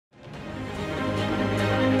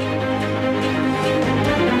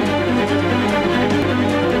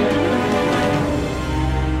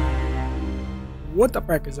What the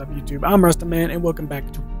frick is up, YouTube? I'm rustn, and welcome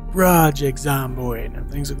back to Project Zomboid. Now,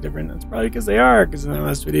 things look different. That's probably because they are, because in the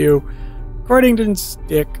last video, recording didn't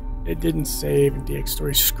stick, it didn't save, and DX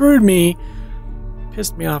Story screwed me.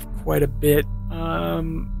 Pissed me off quite a bit.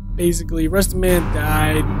 Basically, rustn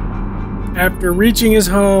died. After reaching his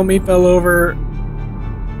home, he fell over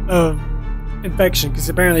of infection, because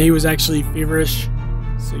apparently he was actually feverish.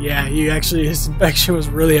 So yeah, his infection was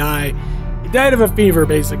really high. He died of a fever,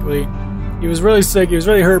 basically. He was really sick, he was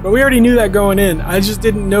really hurt, but we already knew that going in. I just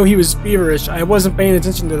didn't know he was feverish. I wasn't paying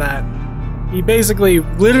attention to that. He basically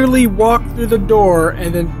literally walked through the door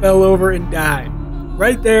and then fell over and died.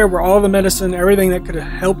 Right there where all the medicine, everything that could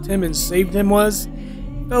have helped him and saved him was,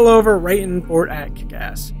 he fell over right in Fort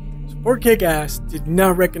Kickass. So Fort Kickass did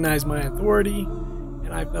not recognize my authority,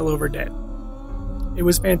 and I fell over dead. It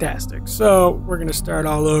was fantastic. So we're going to start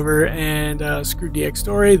all over and screw DX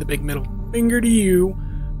Story, the big middle finger to you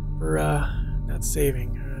for not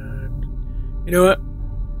saving. You know what?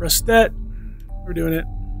 rustn, we're doing it.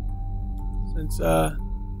 Since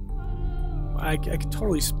I can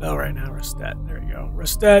totally spell right now. rustn. There you go.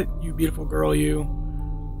 rustn, you beautiful girl, you.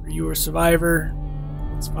 Are you a survivor?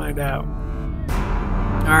 Let's find out.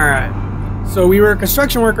 Alright. So we were a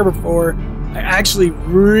construction worker before. I actually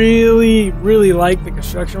really like the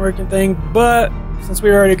construction working thing, but since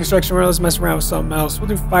we were already a construction worker, let's mess around with something else. We'll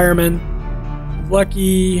do fireman,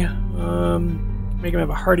 lucky, make him have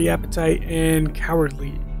a hearty appetite, and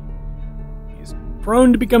cowardly. He's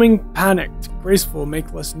prone to becoming panicked, graceful,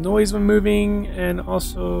 make less noise when moving, and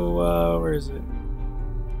also, where is it?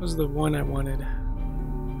 What was the one I wanted?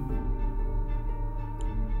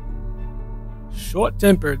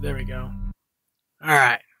 Short-tempered, there we go.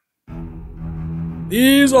 Alright.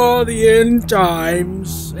 These are the end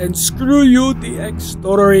times, and screw you, DX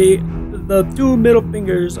Story. The two middle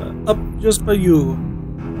fingers are up just for you.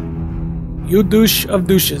 You douche of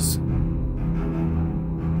douches.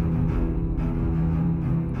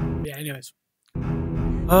 Yeah, anyways.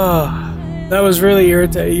 That was really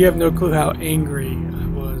irritating. You have no clue how angry I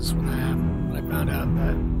was when I found out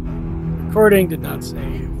that recording did not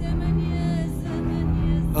save.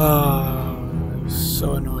 It was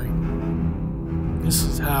so annoying. This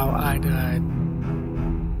is how I died.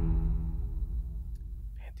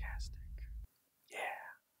 Fantastic. Yeah.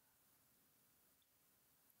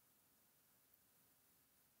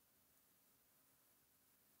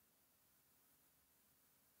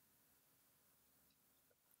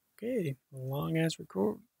 Okay, long ass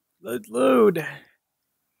record. Let's load.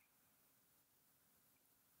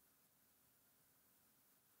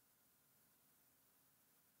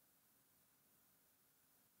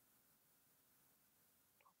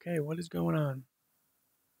 Okay, what is going on?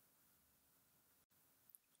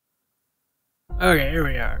 Okay, here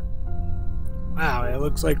we are. Wow, it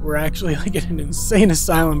looks like we're actually like in an insane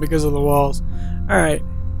asylum because of the walls. Alright,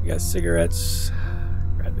 we got cigarettes.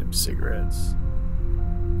 Grab them cigarettes.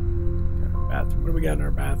 Got our bathroom. What do we got in our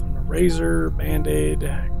bathroom? A razor, band-aid.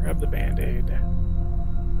 Grab the band-aid.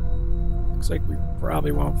 Looks like we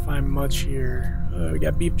probably won't find much here. We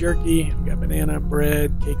got beef jerky, we got banana,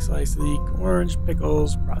 bread, cake slice, leek, orange,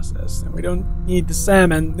 pickles, processed. And we don't need the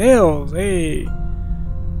salmon. Nails, hey!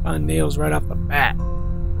 Found nails right off the bat.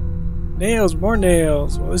 Nails, more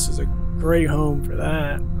nails. Well, this is a great home for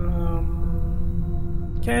that.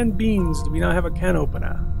 Canned beans. Do we not have a can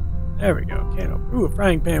opener? There we go, can opener. Ooh, a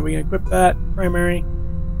frying pan. We can equip that. Primary.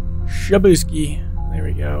 Shabuski. There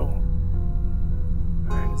we go.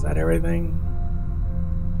 Alright, is that everything?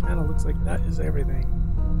 Kinda looks like that is everything.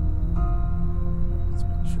 Let's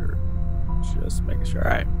make sure. Just making sure.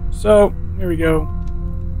 Alright, so here we go.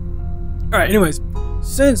 Alright, anyways,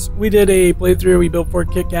 since we did a playthrough, we built Fort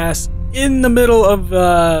Kickass in the middle of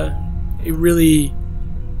a really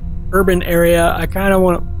urban area. I kind of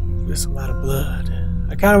want to. There's a lot of blood.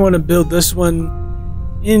 I kind of want to build this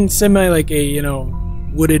one in semi like a, you know,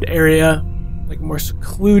 wooded area, like more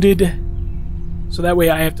secluded. So that way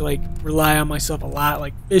I have to like rely on myself a lot,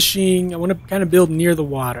 like fishing. I want to kind of build near the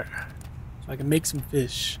water so I can make some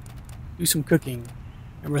fish, do some cooking.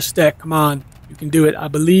 And rustn, come on, you can do it. I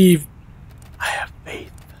believe. I have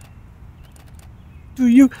faith. Do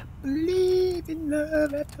you believe in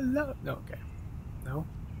love after love? No, okay. No?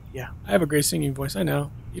 Yeah, I have a great singing voice. I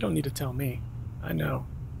know. You don't need to tell me. I know.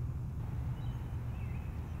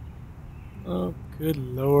 Oh, good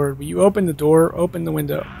Lord. Will you open the door? Open the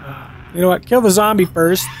window. You know what? Kill the zombie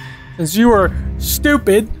first. Since you are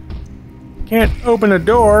stupid. Can't open a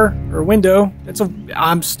door or window.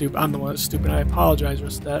 I'm stupid. I'm the one that's stupid. I apologize,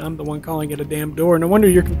 rustn. I'm the one calling it a damn door. No wonder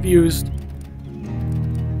you're confused.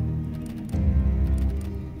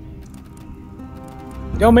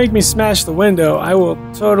 Don't make me smash the window. I will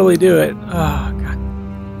totally do it. Oh, God.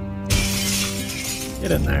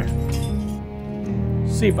 Get in there.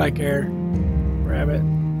 See if I care. Grab it.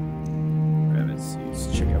 Grab it. See, let's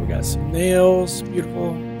check it out. We got some nails.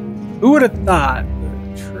 Beautiful. Who would have thought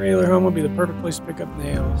the trailer home would be the perfect place to pick up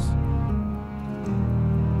nails?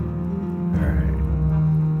 Alright.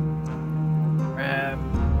 Grab.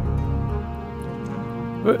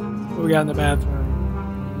 What we got in the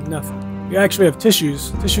bathroom? Nothing. We actually have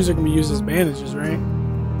tissues. Tissues are going to be used as bandages, right?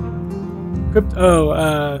 Equipped.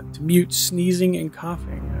 Oh, to mute sneezing and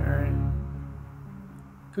coughing. Alright.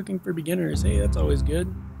 Cooking for beginners. Hey, that's always good.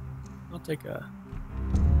 I'll take a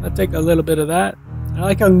little bit of that. I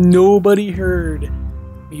like how nobody heard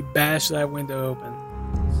me bash that window open.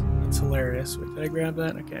 That's hilarious. Wait, did I grab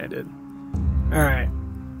that? Okay, I did. Alright.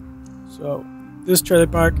 So, this trailer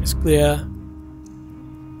park is clear.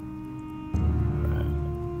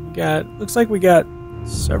 Looks like we got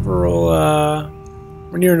several,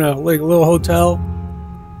 we're near a little hotel.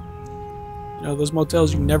 You know, those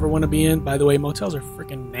motels you never want to be in. By the way, motels are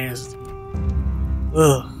freaking nasty.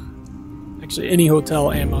 Ugh. Actually, any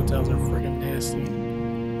hotel and motels are freaking nasty.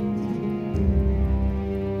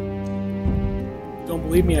 Don't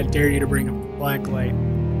believe me? I dare you to bring a black light.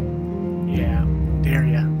 Yeah, dare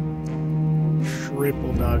ya.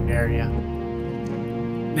 Triple dog dare ya.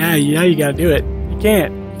 Now you gotta do it. You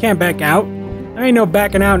can't back out. There ain't no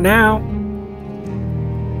backing out now.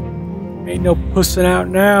 Ain't no pussing out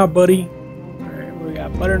now, buddy. Alright, we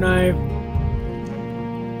got butter knife.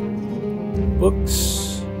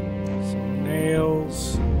 Books. Some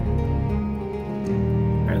nails.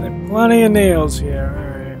 Alright, there are plenty of nails here.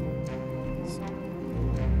 Alright.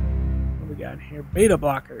 What we got here? Beta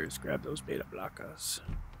blockers. Grab those beta blockers.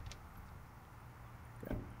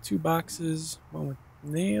 Got 2 boxes. One with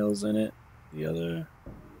nails in it. The other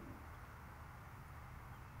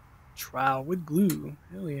trowel with glue.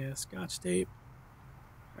 Hell yeah, scotch tape.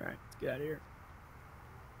 Alright, let's get out of here.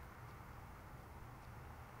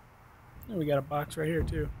 Oh, we got a box right here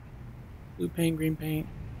too. Blue paint, green paint.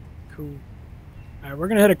 Cool. Alright, we're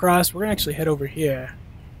gonna head across. We're gonna actually head over here.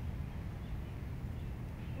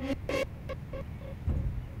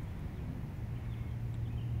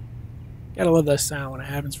 Gotta love that sound when it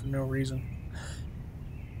happens for no reason.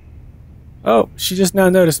 Oh, she just now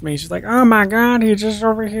noticed me. She's like, oh my god, he's just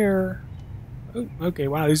over here. Oh, okay,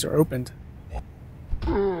 wow, these are opened.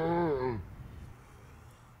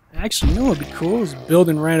 Actually, you know what would be cool? Is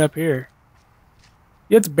building right up here.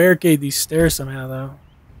 You have to barricade these stairs somehow, though.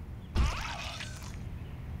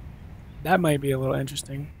 That might be a little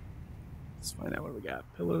interesting. Let's find out what we got.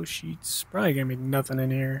 Pillow sheets. Probably gonna be nothing in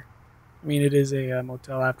here. I mean, it is a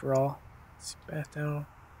motel after all. Let's see, bath towel.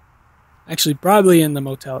 Actually, probably in the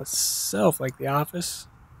motel itself, like the office.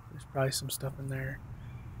 There's probably some stuff in there.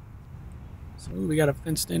 So we got a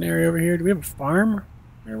fenced-in area over here. Do we have a farm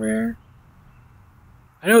over here?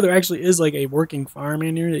 I know there actually is like a working farm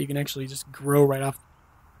in here that you can actually just grow right off.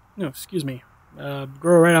 No, excuse me.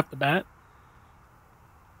 Grow right off the bat.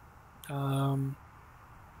 Oh!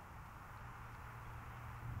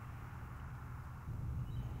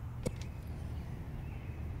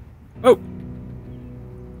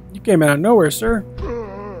 You came out of nowhere, sir.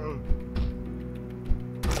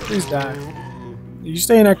 Please die. You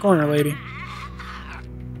stay in that corner, lady.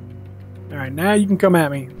 Alright, now you can come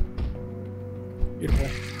at me. Beautiful.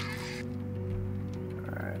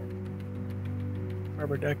 Alright.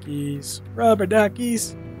 Rubber duckies. Rubber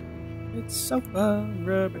duckies! It's so fun,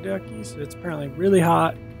 rubber duckies. It's apparently really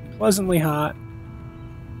hot. Pleasantly hot.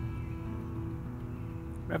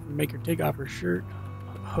 We have to make her take off her shirt.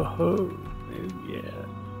 Oh, yeah.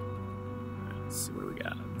 Let's see what we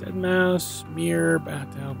got. Dead mouse, mirror,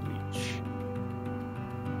 bath towel, bleach.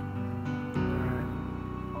 Alright.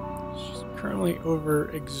 She's currently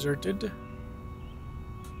overexerted.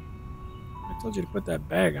 I told you to put that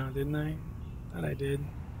bag on, didn't I? Thought I did.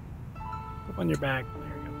 Up on your back.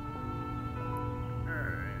 There you go.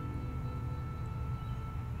 Alright.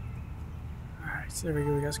 Alright, so there we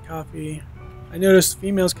go. We got some coffee. I noticed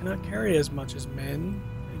females cannot carry as much as men.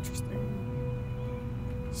 Interesting.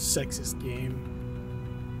 Sexist game.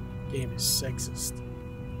 Game is sexist.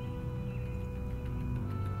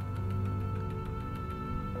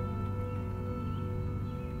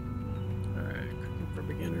 Alright, cooking for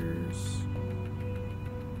beginners.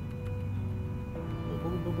 Boom,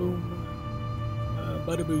 boom, boom, boom.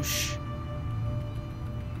 Butterboosh.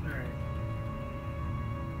 Alright.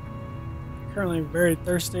 Currently very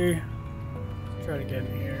thirsty. Let's try to get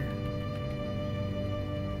in here.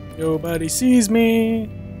 Nobody sees me.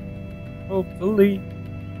 Hopefully.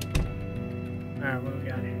 Alright, what do we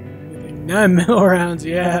got here? Anything? 59 mil rounds.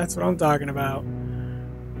 Yeah, that's what I'm talking about.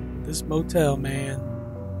 This motel, man.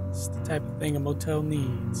 It's the type of thing a motel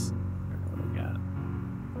needs. What do we got?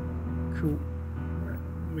 Cool.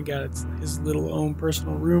 We got his little own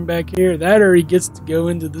personal room back here. That or he gets to go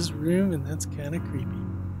into this room, and that's kind of creepy.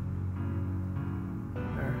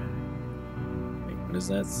 Alright. Wait, what is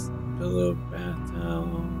that? Pillow, bath towel.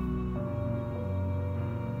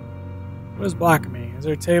 What is blocking me? Is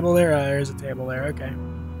there a table there? Oh, there's a table there. Okay.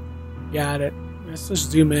 Got it. Let's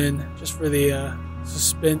just zoom in just for the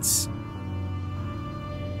suspense.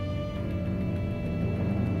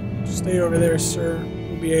 Just stay over there, sir.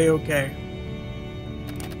 We'll be A-okay.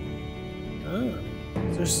 Oh,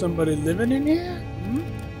 is there somebody living in here? Hmm?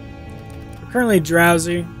 We're currently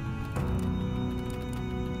drowsy.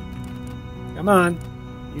 Come on.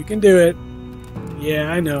 You can do it.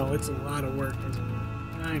 Yeah, I know. It's a lot of work, isn't it?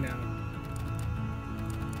 I know.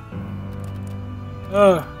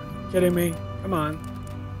 Oh, kidding me? Come on.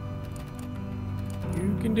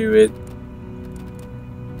 You can do it.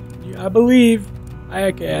 I believe.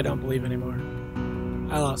 Okay, I don't believe anymore.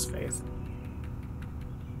 I lost faith.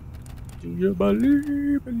 Do you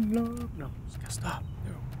believe in love? No, just gotta stop.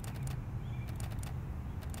 No.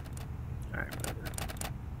 Alright, whatever.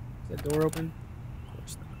 Is that door open? Of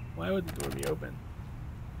course not. Why would the door be open?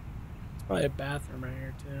 It's probably a bathroom right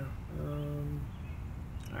here, too.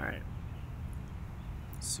 Alright.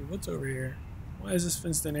 Let's see, what's over here? Why is this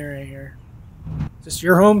fenced-in area here? Is this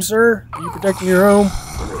your home, sir? Are you protecting your home?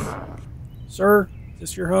 Sir? Is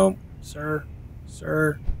this your home? Sir?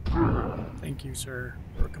 Sir? Thank you, sir,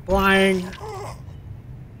 for complying.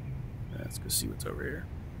 Let's go see what's over here.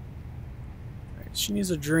 Alright, she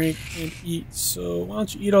needs a drink and eat, so why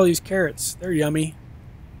don't you eat all these carrots? They're yummy.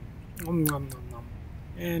 Nom, nom, nom, nom.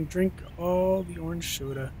 And drink all the orange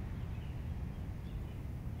soda.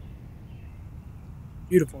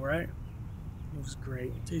 Beautiful, right? It was great.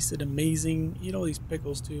 It tasted amazing. Eat all these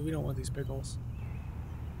pickles, too. We don't want these pickles.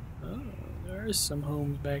 Oh, there is some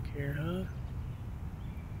homes back here, huh?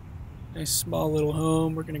 Nice small little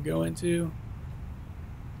home we're going to go into.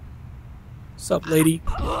 What's up, lady?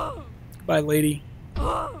 Goodbye, lady.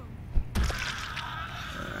 Alright.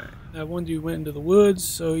 That one dude went into the woods,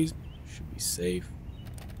 so he should be safe.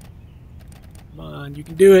 Come on, you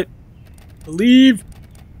can do it. Believe.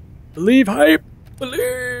 Believe, hype.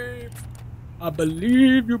 Believe. I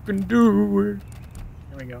believe you can do it.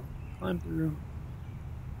 There we go. Climb through.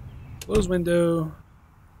 Close window.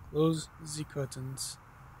 Close the curtains.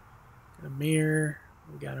 Got a mirror.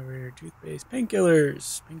 What we got over here? Toothpaste.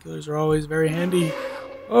 Painkillers. Painkillers are always very handy.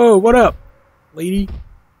 Oh, what up? Lady.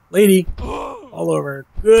 Lady. All over.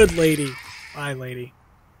 Good lady. Bye, lady.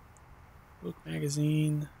 Book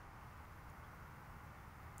magazine.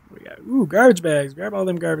 What we got? Ooh, garbage bags. Grab all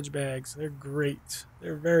them garbage bags. They're great.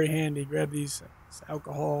 They're very handy. Grab these. It's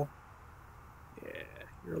alcohol. Yeah.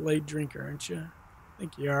 You're a late drinker, aren't you? I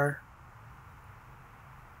think you are.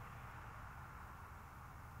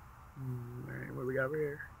 Alright, what do we got over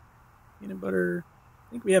here? Peanut butter. I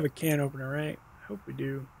think we have a can opener, right? I hope we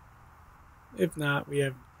do. If not, we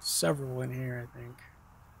have several in here, I think.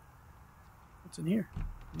 What's in here?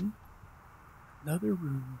 Another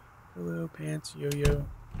room. Pillow, pants, yo-yo.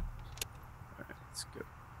 Alright, let's go.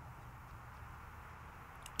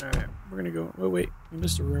 Alright, we're gonna go. Oh, wait. We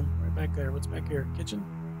missed a room. Right back there. What's back here? Kitchen?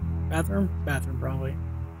 Bathroom? Bathroom, probably.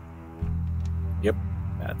 Yep,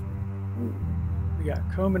 bathroom. Ooh. We got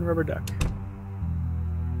comb and rubber duck.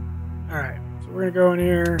 Alright, so we're gonna go in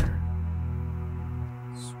here.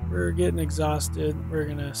 So we're getting exhausted. We're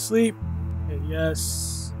gonna sleep. Hit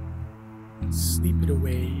yes. Sleep it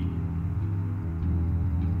away.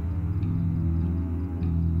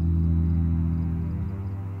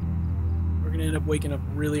 We're gonna end up waking up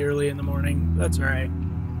really early in the morning. That's alright.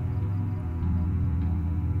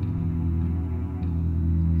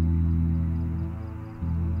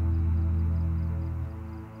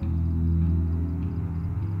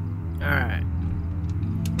 Alright.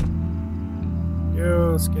 Yo,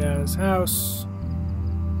 let's get out of his house.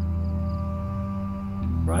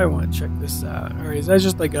 Probably want to check this out. Alright, is that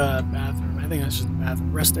just like a bathroom? I think that's just a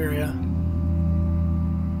bathroom. Rest area.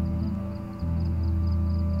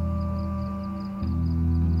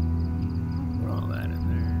 Put all that in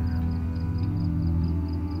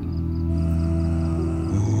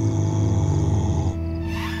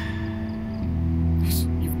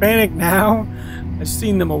there. You panic now? I've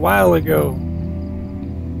seen them a while ago.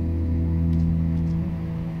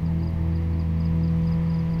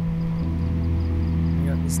 We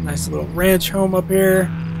got this nice little ranch home up here.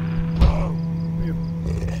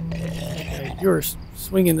 Okay, you're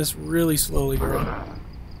swinging this really slowly, girl.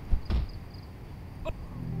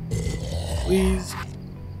 please.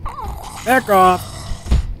 Back off.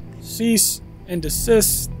 Cease and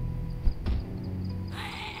desist.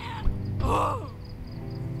 Alright,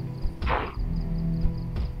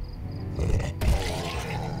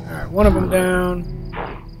 one of them down.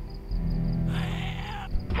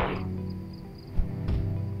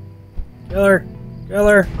 Kill her. Kill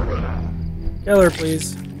her. Kill her,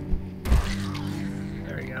 please.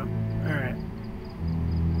 There we go. Alright.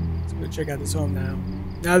 Let's go check out this home now.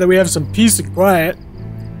 Now that we have some peace and quiet.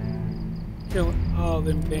 Killing all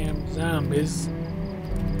them damn zombies.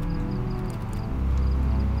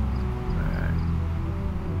 Alright.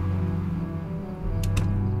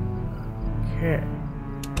 Okay.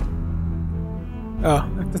 Oh,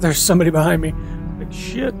 I thought there's somebody behind me. Like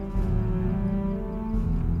shit.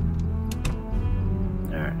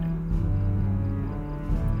 Alright.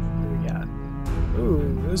 What do we got?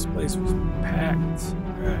 Ooh, this place was packed.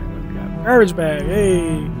 Alright, what do we got? Garbage bag,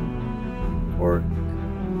 hey! Pork.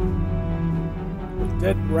 With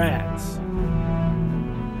dead rats.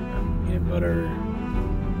 Peanut butter.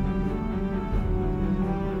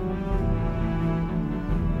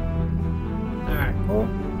 Alright, cool.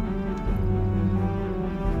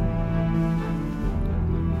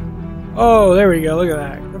 Oh, there we go. Look at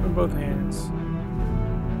that. Grip in both hands.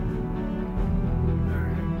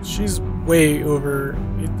 Alright. She's way over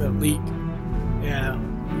the leek. Yeah.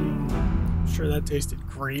 I'm sure that tasted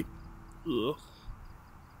great. Ugh.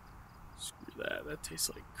 Screw that. That tastes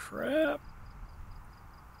like crap.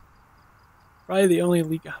 Probably the only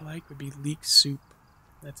leek I like would be leek soup.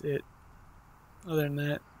 That's it. Other than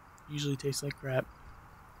that, usually tastes like crap.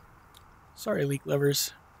 Sorry, leek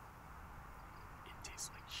lovers. It tastes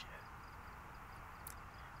like shit.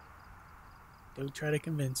 Don't try to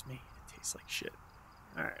convince me. It tastes like shit.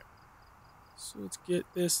 Alright. So let's get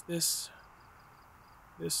this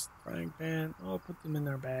frying pan. I'll put them in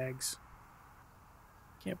their bags.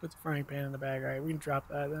 Can't put the frying pan in the bag. Alright, we can drop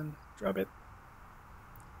that then. Drop it.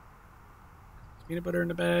 Peanut butter in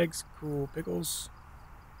the bags. Cool. Pickles.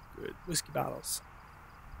 Good. Whiskey bottles.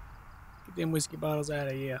 Get them whiskey bottles out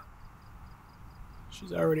of here.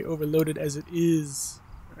 She's already overloaded as it is.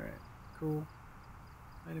 Alright. Cool.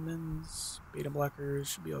 Vitamins. Beta blockers.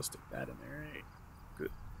 Should be able to stick that in there. Right?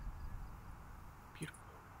 Good. Beautiful.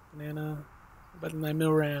 Banana. About 9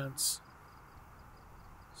 mil rounds.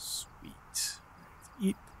 Sweet. Let's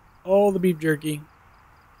eat all the beef jerky.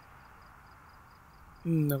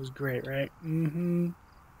 That was great, right?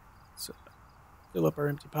 So, fill up our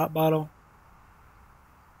empty pop bottle.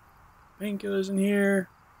 Painkillers in here.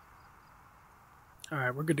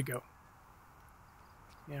 Alright, we're good to go.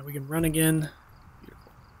 Yeah, we can run again.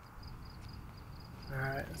 Beautiful.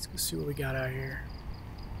 Alright, let's go see what we got out here.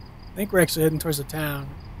 I think we're actually heading towards the town.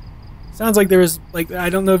 Sounds like there was, like, I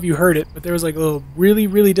don't know if you heard it, but there was like little really,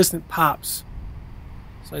 really distant pops.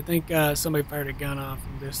 So I think somebody fired a gun off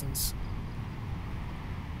from distance.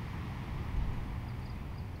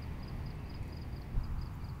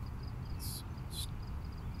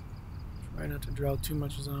 Try not to draw too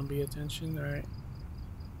much zombie attention. Alright.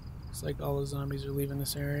 Looks like all the zombies are leaving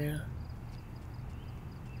this area.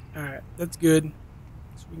 Alright, that's good.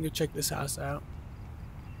 So we can go check this house out.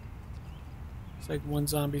 Looks like one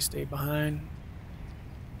zombie stayed behind.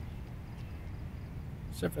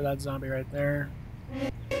 Except for that zombie right there.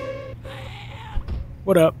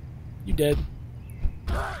 What up? You dead.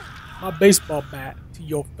 My baseball bat to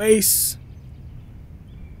your face.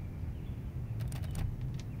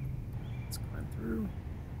 Let's climb through.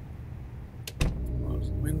 Close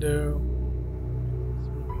the window. Let's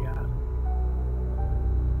see what we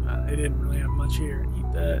got. They didn't really have much here.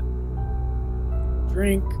 Eat that.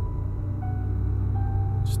 Drink.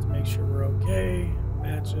 Just to make sure we're okay.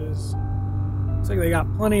 Matches. Looks like they got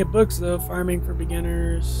plenty of books though. Farming for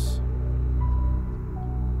beginners.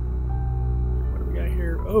 What do we got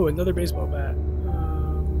here? Oh, another baseball bat. Do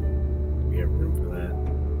we have room for that?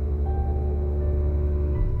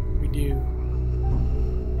 We do.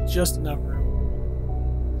 Just enough room.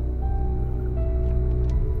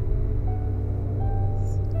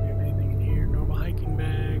 Do we have anything in here? Normal hiking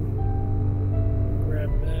bag.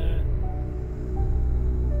 Grab that.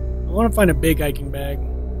 I want to find a big hiking bag.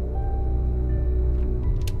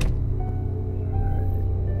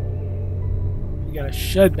 We got a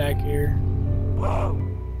shed back here. Whoa.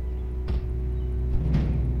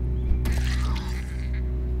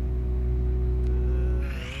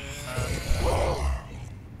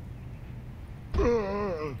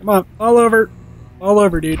 Come on, fall over. Fall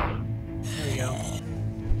over, dude. There we go.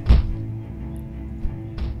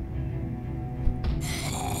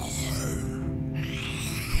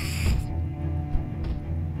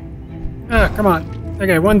 Ah, come on.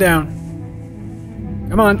 Okay, one down.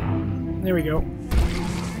 Come on. There we go.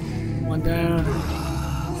 One down.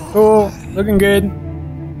 Cool. Looking good.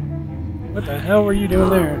 What the hell were you doing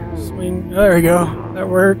there? Swing. Oh, there we go. That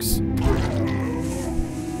works.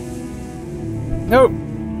 Nope.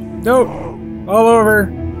 Nope. All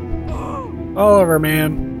over. All over,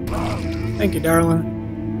 man. Thank you,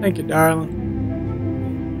 darling. Thank you, darling.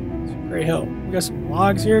 It's a great help. We got some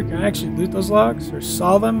logs here. Can I actually loot those logs or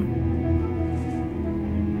saw them?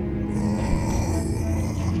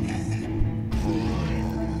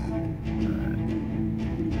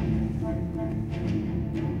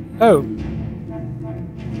 Oh.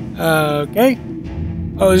 Okay.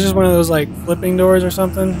 Oh, it's just one of those, like, flipping doors or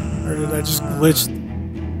something? Or did I just glitch?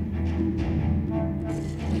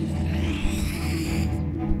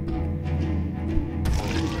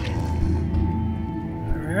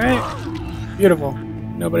 Alright. Beautiful.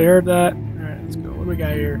 Nobody heard that. Alright, let's go. What do we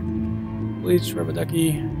got here? Bleach, rubber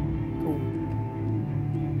ducky. Cool.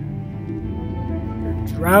 You're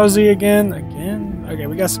drowsy again? Again? Okay,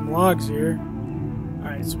 we got some logs here.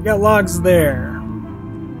 Alright, so we got logs there.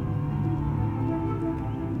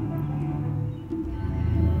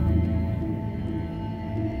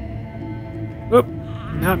 Oop,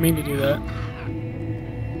 not mean to do that.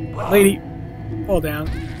 Lady, fall down.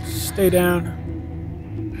 Stay down.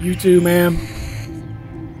 You too, ma'am.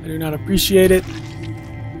 I do not appreciate it.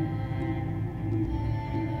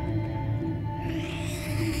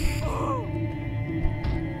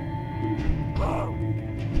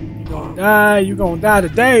 You gonna die. You gonna die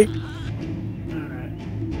today. Alright.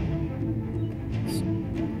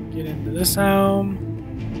 Get into this home.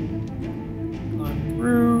 Climb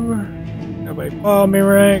through. Nobody follow me,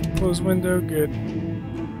 right? Close window, good.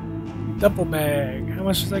 Duffel bag. How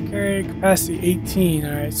much does that carry? Capacity 18.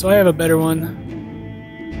 Alright, so I have a better one.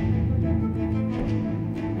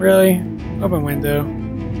 Really? Open window.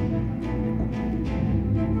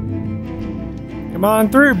 Come on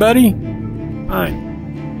through, buddy. Fine.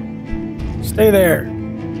 Stay there.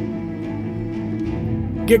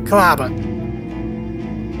 Get clobbered.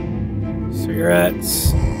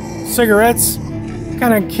 Cigarettes. Cigarettes? What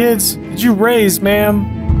kind of kids did you raise,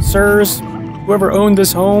 ma'am? Sirs? Whoever owned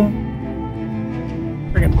this home?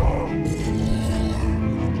 Friggin'.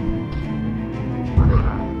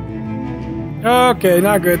 Okay,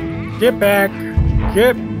 not good. Get back.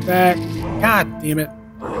 Get back. God damn it.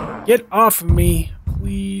 Get off of me,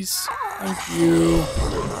 please. Thank you.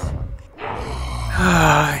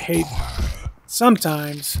 I hate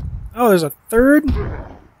sometimes. Oh, there's a third?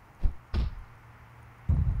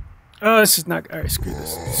 Oh, this is not... Alright, screw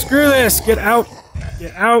this. Screw this! Get out!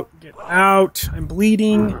 Get out! Get out! I'm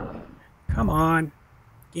bleeding. Come on.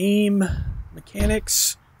 Game.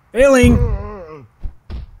 Mechanics. Failing!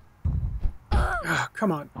 Oh,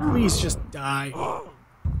 come on. Please just die.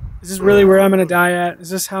 Is this really where I'm gonna die at? Is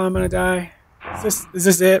this how I'm gonna die? Is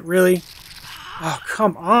this it? Really? Oh,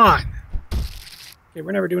 come on! Okay,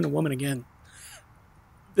 we're never doing a woman again.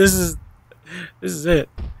 This is it.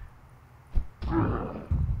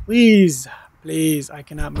 Please, please, I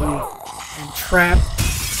cannot move. I'm trapped.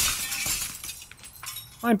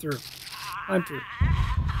 Climb through. Climb through.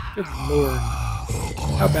 Good lord.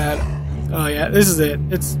 How bad? Oh yeah, this is it.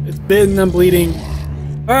 It's bitten, I'm bleeding.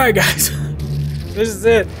 Alright guys. This is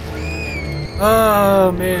it.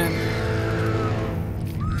 Oh man.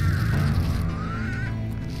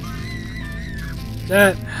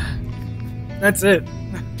 That's it.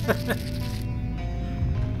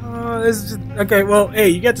 Oh, this is just, okay, well, hey,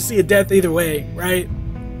 you got to see a death either way, right?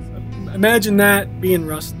 Imagine that being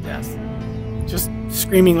Rust's death. Just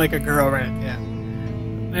screaming like a girl right at the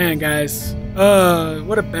end. Man, guys.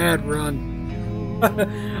 What a bad run.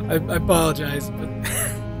 I apologize, but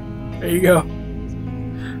there you go.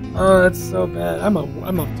 Oh, that's so bad. I'm a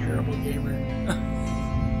terrible gamer.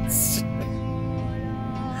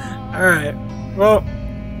 Alright. Well,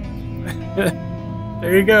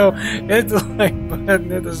 there you go. Hit the like button,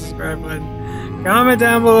 hit the subscribe button. Comment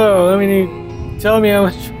down below. Let me tell me how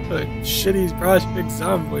much of a shitty Project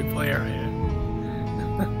Zomboid player I am.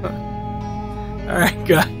 Alright,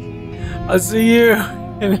 guys. I'll see you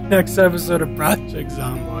in the next episode of Project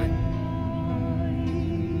Zomboid.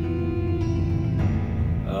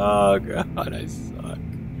 Oh god, I suck.